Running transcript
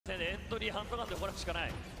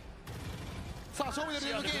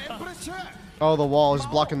Oh, the wall is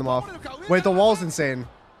blocking them off. Wait, the wall's insane.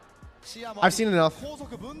 I've seen enough.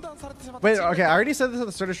 Wait, okay, I already said this at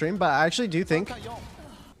the start of stream, but I actually do think...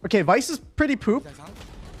 Okay, Vyse is pretty poop,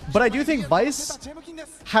 but I do think Vyse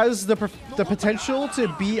has the potential to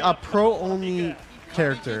be a pro-only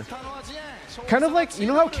character. Kind of like, you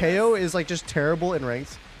know how KO is like just terrible in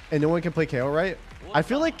ranked, and no one can play KO, right? I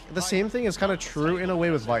feel like the same thing is kind of true in a way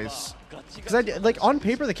with Vyse. Because like on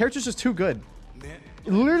paper, the character's just too good.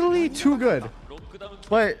 Literally too good.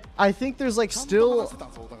 But I think there's like still...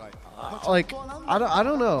 like I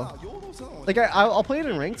don't know, like I'll play it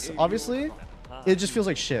in ranked, obviously it just feels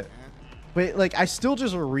like shit, but like I still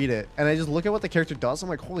just read it and I just look at what the character does. I'm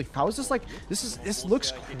like, holy, how is this? Like this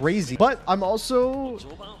looks crazy. But I'm also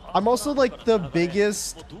like the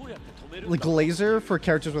biggest like glazer for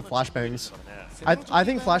characters with flashbangs. I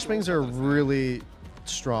think flashbangs are really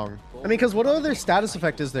strong. I mean, because what other status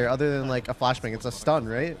effect is there other than like a flashbang? It's a stun,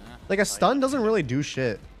 right? Like a stun doesn't really do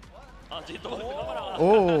shit.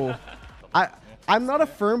 Oh, I'm not a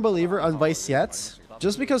firm believer on Vyse yet,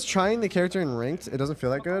 just because trying the character in ranked, it doesn't feel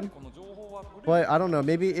that good. But I don't know,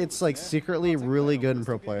 maybe it's like secretly really good in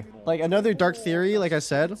pro play. Like another dark theory, like I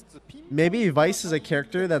said, maybe Vyse is a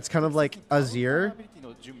character that's kind of like Azir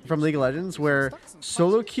from League of Legends, where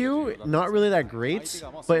solo queue, not really that great,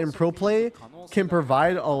 but in pro play can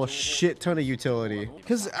provide a shit ton of utility.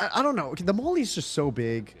 Because I don't know, the molly's just so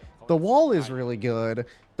big. The wall is really good.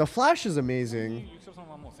 The flash is amazing.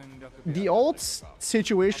 The ult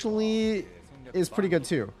situationally is pretty good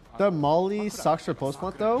too. The molly sucks for post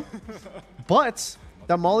plant though, but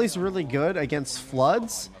the molly's really good against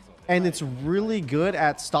floods, and it's really good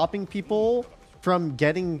at stopping people from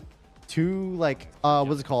getting to like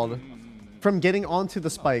what's it called? From getting onto the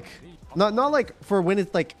spike. Not like for when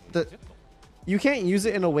it's like the... You can't use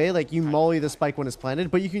it in a way like you molly the spike when it's planted,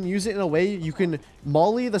 but you can use it in a way you can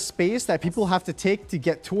molly the space that people have to take to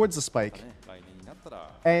get towards the spike.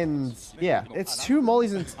 And yeah, it's two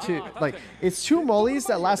mollies it's two mollies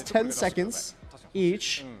that last 10 seconds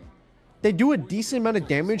each. They do a decent amount of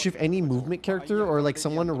damage if any movement character or like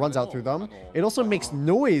someone runs out through them. It also makes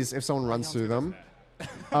noise if someone runs through them.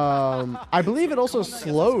 I believe it also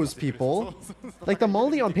slows people. Like the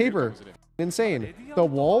molly on paper, insane. The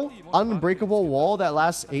wall, unbreakable wall that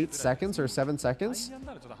lasts 8 seconds or 7 seconds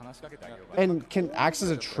and can act as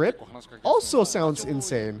a trip, also sounds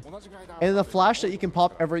insane. And the flash that you can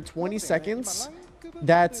pop every 20 seconds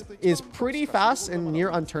that is pretty fast and near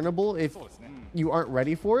unturnable if you aren't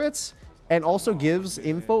ready for it, and also gives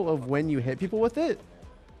info of when you hit people with it,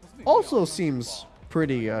 also seems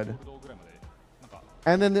pretty good.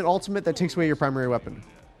 And then the ultimate that takes away your primary weapon,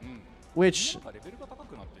 which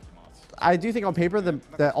I do think on paper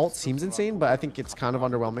the ult seems insane, but I think it's kind of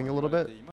underwhelming a little bit.